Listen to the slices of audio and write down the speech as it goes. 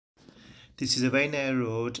This is a very narrow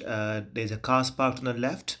road. There's a car parked on the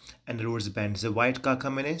left and the road is bent. There's a white car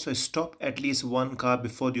coming in, so stop at least one car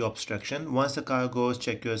before the obstruction. Once the car goes,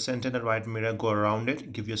 check your center and right mirror, go around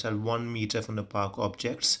it, give yourself 1 meter from the park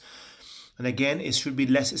objects. And again, it should be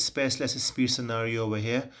less space, less speed scenario over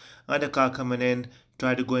here. Another car coming in,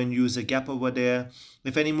 try to go and use the gap over there.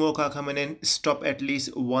 If any more car coming in, stop at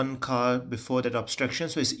least one car before that obstruction,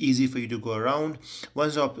 so it's easy for you to go around.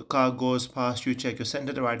 Once the car goes past you, check your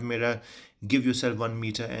center, the right mirror, give yourself 1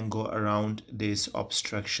 meter and go around these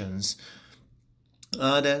obstructions.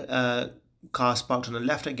 Other cars parked on the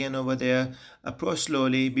left again over there. Approach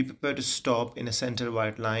slowly, be prepared to stop in a center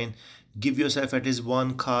white line. Give yourself at least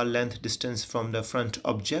 1 car length distance from the front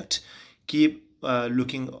object. Keep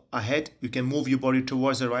looking ahead. You can move your body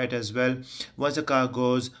towards the right as well. Once the car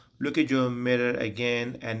goes, look at your mirror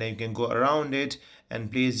again and then you can go around it,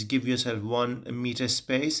 and please give yourself 1 meter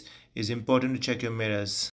space. It's important to check your mirrors.